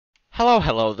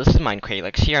Hello, this is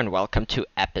Minecraft here, and welcome to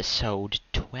episode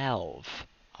 12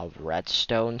 of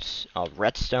Redstone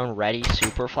Ready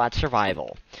Superflat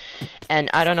Survival. And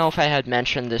I don't know if I had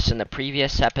mentioned this in the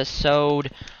previous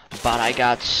episode, but I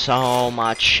got so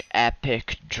much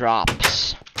epic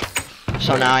drops.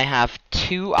 So now I have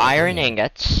 2 iron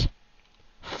ingots,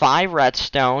 5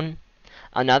 redstone,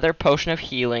 another potion of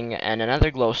healing, and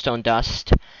another glowstone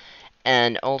dust.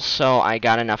 And also, I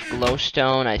got enough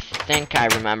glowstone. I think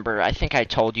I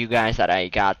told you guys that I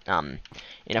got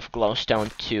enough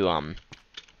glowstone to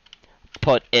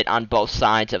put it on both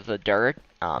sides of the dirt.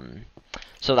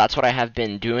 So that's what I have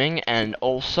been doing. And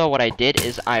also, what I did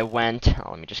is I went.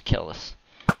 Oh, let me just kill this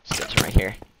skeleton right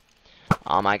here.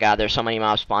 Oh my God, there's so many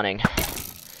mobs spawning.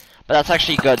 But that's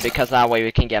actually good because that way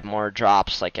we can get more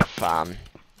drops. Like if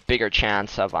bigger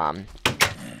chance of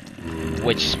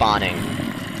witch spawning.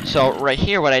 So right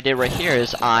here, what I did right here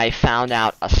is I found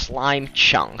out a slime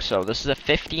chunk. So this is a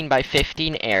 15 by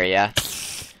 15 area.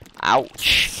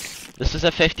 Ouch. This is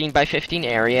a 15 by 15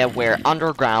 area where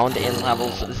underground in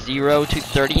levels 0 to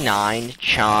 39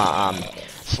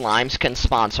 slimes can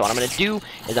spawn. So what I'm going to do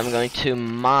is I'm going to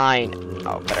mine...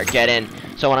 Oh, better get in.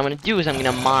 So what I'm going to do is I'm going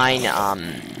to mine...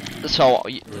 so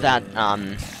that...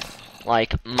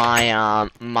 like my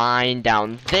mine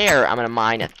down there, I'm gonna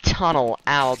mine a tunnel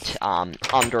out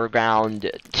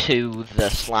underground to the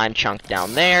slime chunk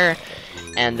down there,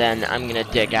 and then I'm gonna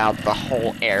dig out the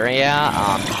whole area,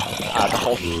 the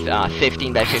whole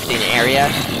 15 by 15 area,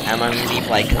 and I'm gonna leave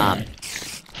like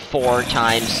 4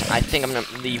 times. I think I'm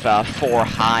gonna leave 4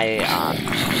 high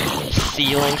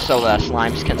ceilings so the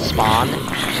slimes can spawn.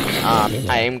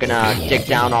 I am gonna dig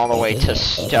down all the way to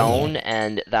stone,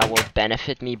 and that will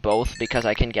benefit me both because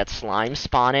I can get slime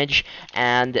spawnage,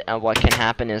 and what can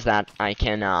happen is that I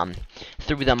can,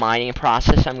 through the mining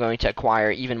process, I'm going to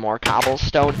acquire even more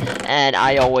cobblestone, and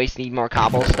I always need more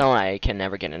cobblestone. I can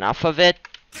never get enough of it,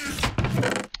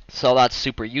 so that's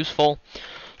super useful.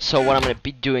 So what I'm gonna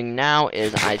be doing now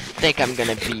is I think I'm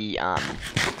gonna be,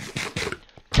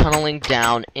 tunneling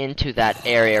down into that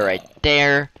area right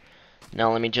there.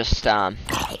 Now let me just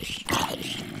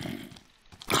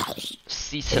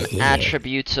see some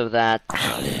attributes of that.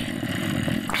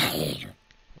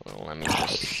 Let me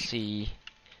just see.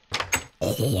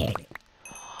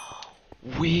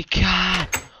 We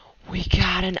got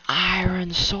an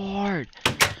iron sword.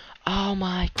 Oh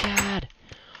my God.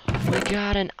 We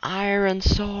got an iron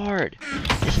sword.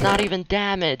 It's not even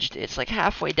damaged. It's like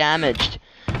halfway damaged.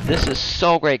 This is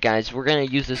so great, guys. We're gonna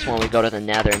use this when we go to the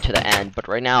Nether and to the end. But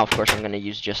right now, of course, I'm gonna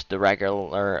use just the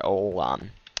regular old,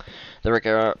 the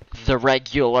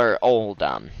regular old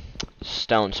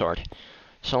stone sword.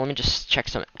 So let me just check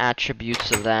some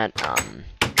attributes of that.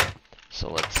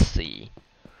 So let's see.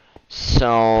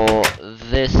 So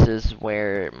this is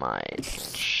where my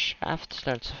shaft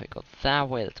starts. If I go that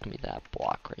way, that's gonna be that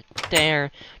block right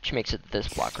there, which makes it this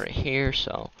block right here.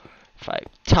 So if I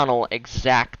tunnel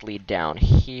exactly down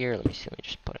here, let me see, let me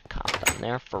just put a cop down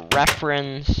there for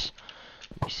reference.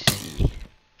 Let me see.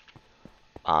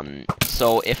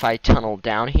 So if I tunnel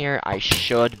down here, I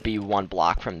should be 1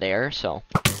 block from there. So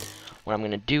what I'm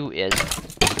gonna do is,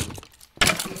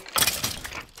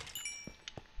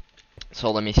 so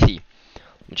let me see.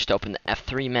 Let me just open the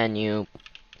F3 menu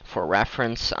for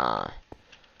reference.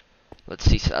 Let's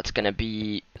see, so that's gonna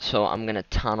be, so I'm gonna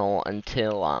tunnel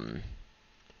until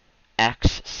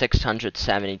X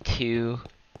 672.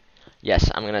 Yes,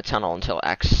 I'm gonna tunnel until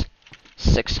X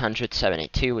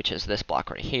 672, which is this block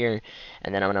right here,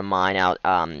 and then I'm gonna mine out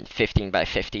 15 by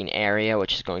 15 area,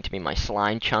 which is going to be my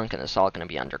slime chunk, and it's all gonna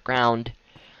be underground.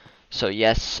 So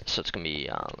yes, so it's gonna be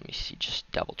let me see,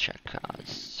 just double check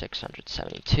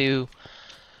 672,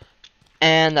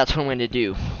 and that's what I'm gonna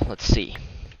do. Let's see,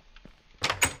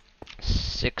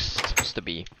 supposed to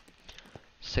be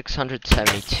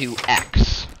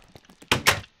 672x.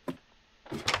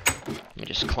 Let me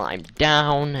just climb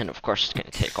down, and of course it's going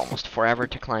to take almost forever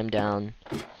to climb down.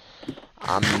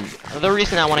 The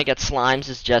reason I want to get slimes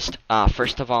is just,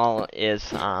 first of all,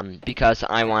 is because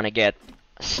I want to get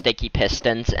sticky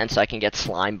pistons, and so I can get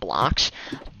slime blocks.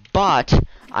 But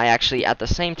I actually, at the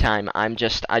same time, I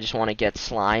just want to get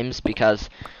slimes because,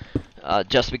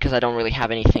 just because I don't really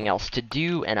have anything else to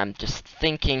do, and I'm just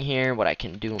thinking here what I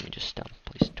can do. Let me just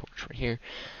place a torch right here.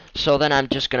 So then I'm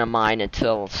just gonna mine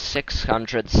until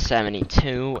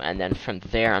 672, and then from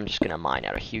there I'm just gonna mine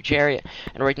out a huge area.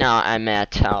 And right now I'm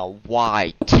at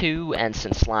Y2, and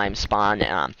since slime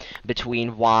spawn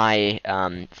between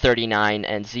Y39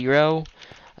 and 0,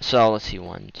 so let's see,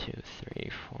 1, 2, 3,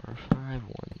 4, 5,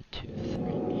 1, 2,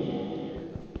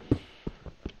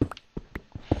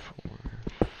 3, 4,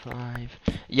 5.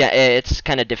 Yeah, it's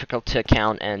kind of difficult to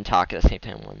count and talk at the same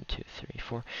time. 1, 2, 3,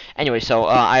 4. Anyway, so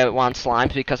I want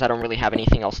slimes because I don't really have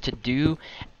anything else to do,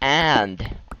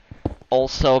 and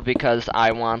also because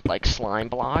I want like slime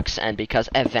blocks, and because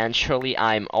eventually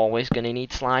I'm always gonna need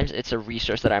slimes. It's a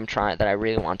resource that I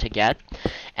really want to get,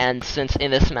 and since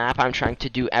in this map I'm trying to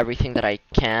do everything that I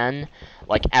can,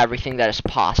 like everything that is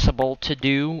possible to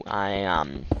do,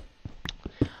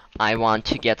 I want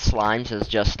to get slimes as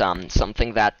just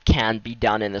something that can be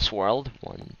done in this world.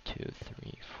 1, 2, 3,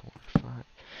 4, 5.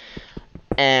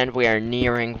 And we are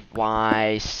nearing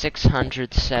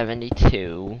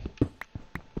Y672.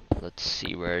 Let's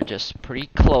see, we're just pretty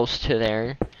close to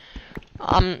there.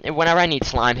 Whenever I need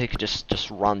slimes, I could just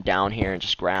run down here and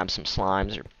just grab some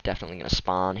slimes. They're definitely gonna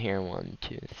spawn here. 1,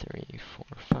 2, 3, 4,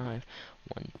 5.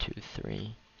 1, 2,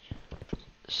 3.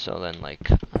 So then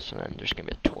there's gonna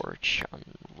be a torch on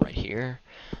right here.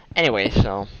 Anyway,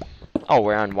 so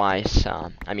we're on X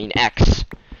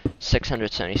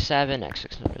 677, X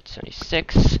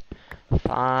 676,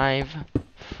 5,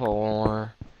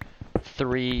 4,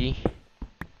 3,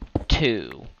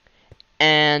 2,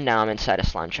 and now I'm inside a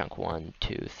slime chunk. 1,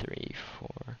 2, 3,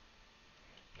 4,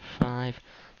 5.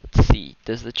 Let's see.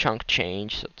 Does the chunk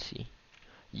change? So let's see.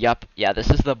 Yup. Yeah, this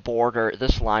is the border.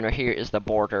 This line right here is the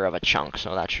border of a chunk,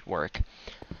 so that should work.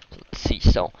 So let's see.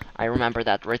 So I remember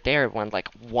that right there it went like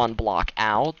 1 block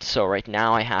out. So right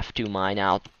now I have to mine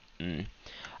out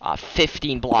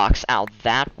 15 blocks out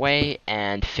that way,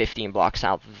 and 15 blocks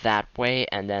out that way,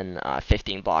 and then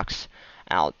 15 blocks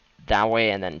out that way,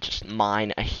 and then just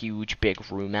mine a huge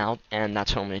big room out, and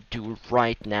that's what I'm going to do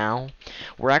right now.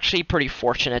 We're actually pretty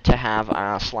fortunate to have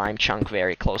a slime chunk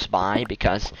very close by,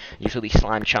 because usually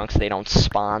slime chunks, they don't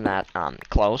spawn that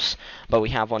close, but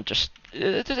we have one just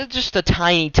a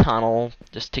tiny tunnel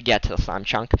just to get to the slime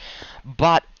chunk.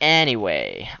 But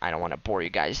anyway, I don't want to bore you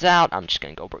guys out. I'm just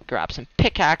going to go grab some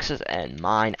pickaxes and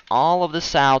mine all of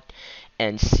this out,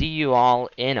 and see you all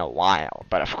in a while.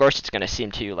 But of course it's going to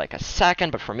seem to you like a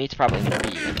second, but for me it's probably going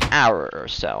to be an hour or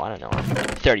so. I don't know,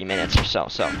 30 minutes or so.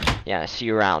 So yeah, see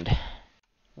you around.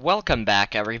 Welcome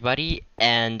back, everybody,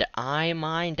 and I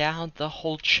mined out the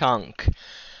whole chunk,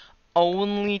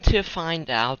 only to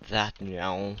find out that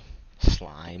no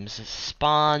slimes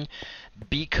spawn,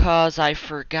 because I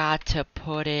forgot to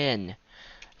put in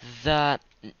the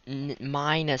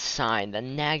minus sign, the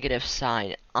negative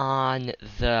sign on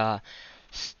the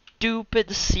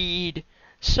stupid seed.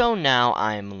 So now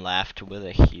I'm left with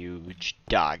a huge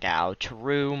dugout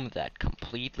room that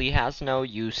completely has no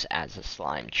use as a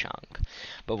slime chunk.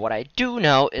 But what I do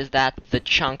know is that the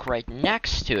chunk right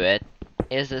next to it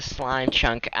is a slime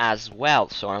chunk as well.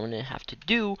 So what I'm going to have to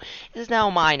do is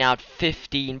now mine out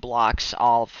 15 blocks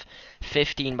of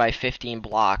 15 by 15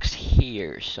 blocks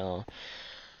here. So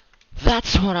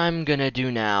that's what I'm going to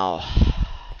do now.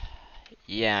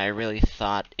 Yeah, I really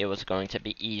thought it was going to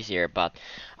be easier, but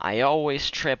I always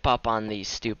trip up on these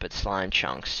stupid slime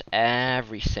chunks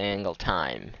every single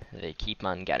time. They keep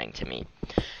on getting to me.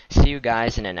 See you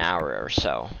guys in an hour or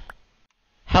so.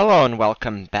 Hello and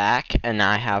welcome back, and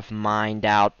I have mined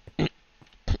out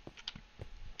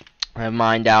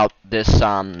this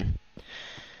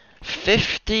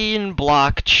 15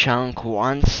 block chunk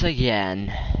once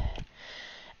again.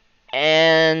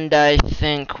 And I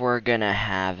think we're gonna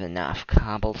have enough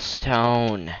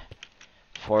cobblestone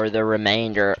for the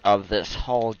remainder of this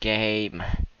whole game.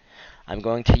 I'm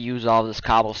going to use all this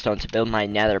cobblestone to build my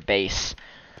nether base.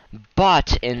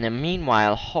 But in the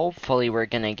meanwhile, hopefully we're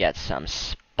gonna get some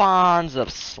spawns of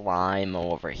slime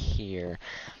over here.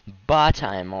 But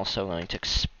I'm also going to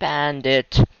expand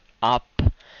it up.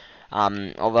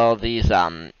 Although these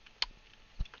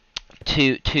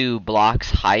two blocks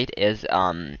height is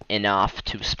enough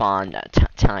to spawn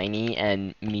tiny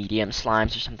and medium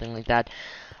slimes or something like that,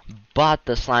 but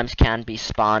the slimes can be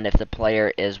spawned if the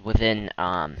player is within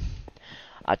a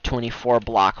 24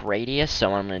 block radius.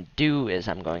 So what I'm going to do is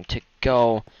I'm going to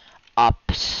go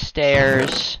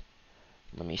upstairs.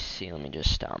 Let me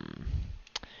just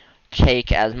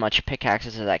take as much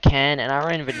pickaxes as I can, and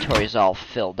our inventory is all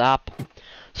filled up.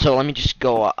 So let me just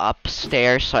go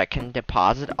upstairs so I can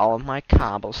deposit all of my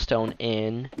cobblestone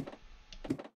in.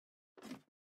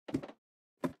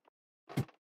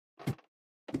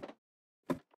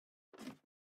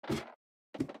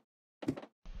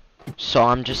 So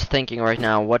I'm just thinking right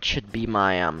now, what should be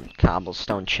my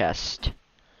cobblestone chest?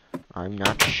 I'm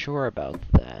not sure about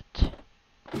that.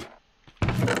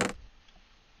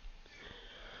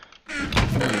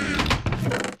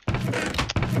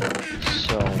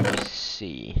 So let me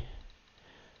see.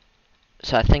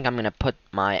 So I think I'm gonna put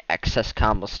my excess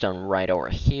cobblestone right over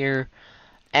here,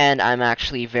 And I'm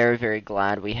actually very, very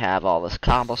glad we have all this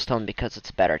cobblestone, because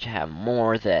it's better to have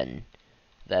more than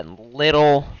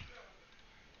little.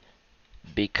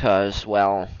 Because,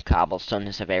 well, cobblestone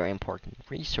is a very important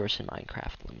resource in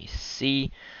Minecraft. Let me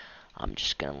see. I'm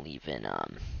just gonna leave in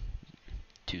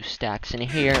 2 stacks in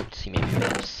here. Let's see, maybe we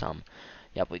have some.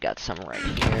 Yep, we got some right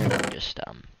here. Let me just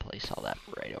place all that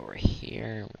right over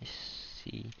here. Let me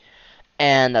see.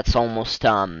 And that's almost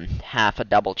half a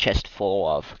double chest full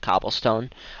of cobblestone.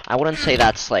 I wouldn't say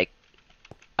that's like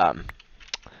a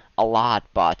lot,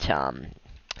 but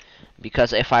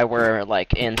because if I were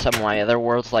like in some of my other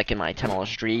worlds, like in my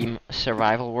Tunnel's Dream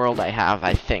survival world, I have,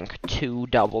 I think, 2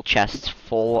 double chests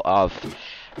full of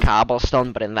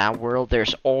cobblestone. But in that world,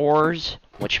 there's ores,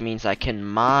 which means I can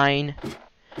mine,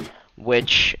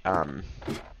 which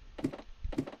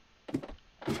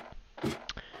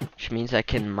means I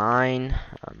can mine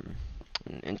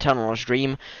in Tunnel's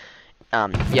Dream.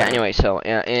 Yeah, anyway, so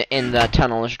in the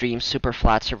Tunnel's Dream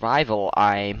Superflat Survival,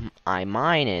 I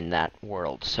mine in that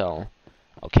world, so...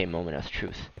 Okay, moment of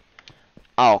truth.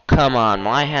 Oh, come on,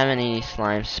 why haven't any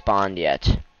slimes spawned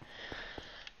yet?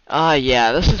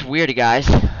 Yeah, this is weird, guys.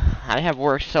 I have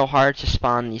worked so hard to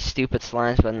spawn these stupid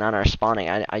slimes, but none are spawning.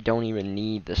 I don't even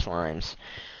need the slimes.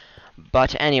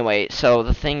 But anyway, so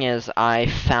the thing is, I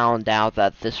found out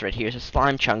that this right here is a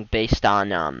slime chunk based on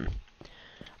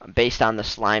the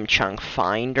slime chunk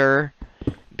finder,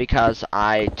 because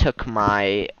I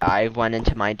went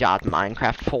into my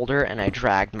 .minecraft folder and I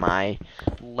dragged my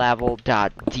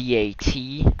level.dat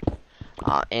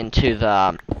into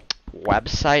the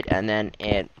website, and then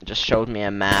it just showed me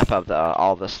a map of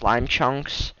all the slime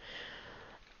chunks,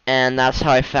 and that's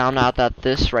how I found out that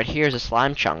this right here is a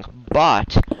slime chunk.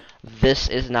 But this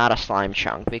is not a slime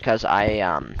chunk, because I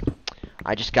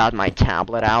just got my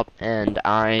tablet out, and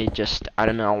I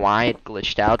don't know why it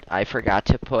glitched out. I forgot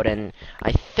to put in,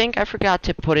 I think I forgot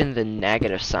to put in the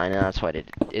negative sign, and that's why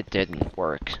it didn't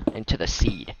work into the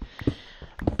seed.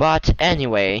 But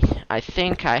anyway, I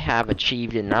think I have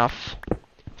achieved enough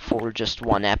for just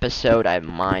one episode. I've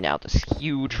mined out this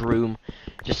huge room,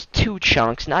 just 2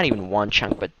 chunks, not even 1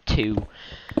 chunk, but 2.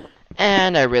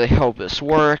 And I really hope this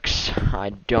works.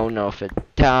 I don't know if it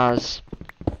does.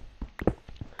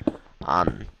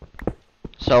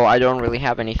 So I don't really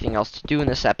have anything else to do in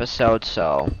this episode,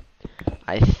 so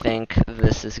I think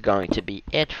this is going to be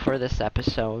it for this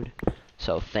episode.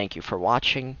 So thank you for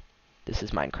watching. This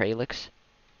is Minecraft-Redstone,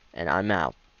 and I'm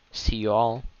out. See you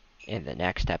all in the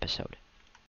next episode.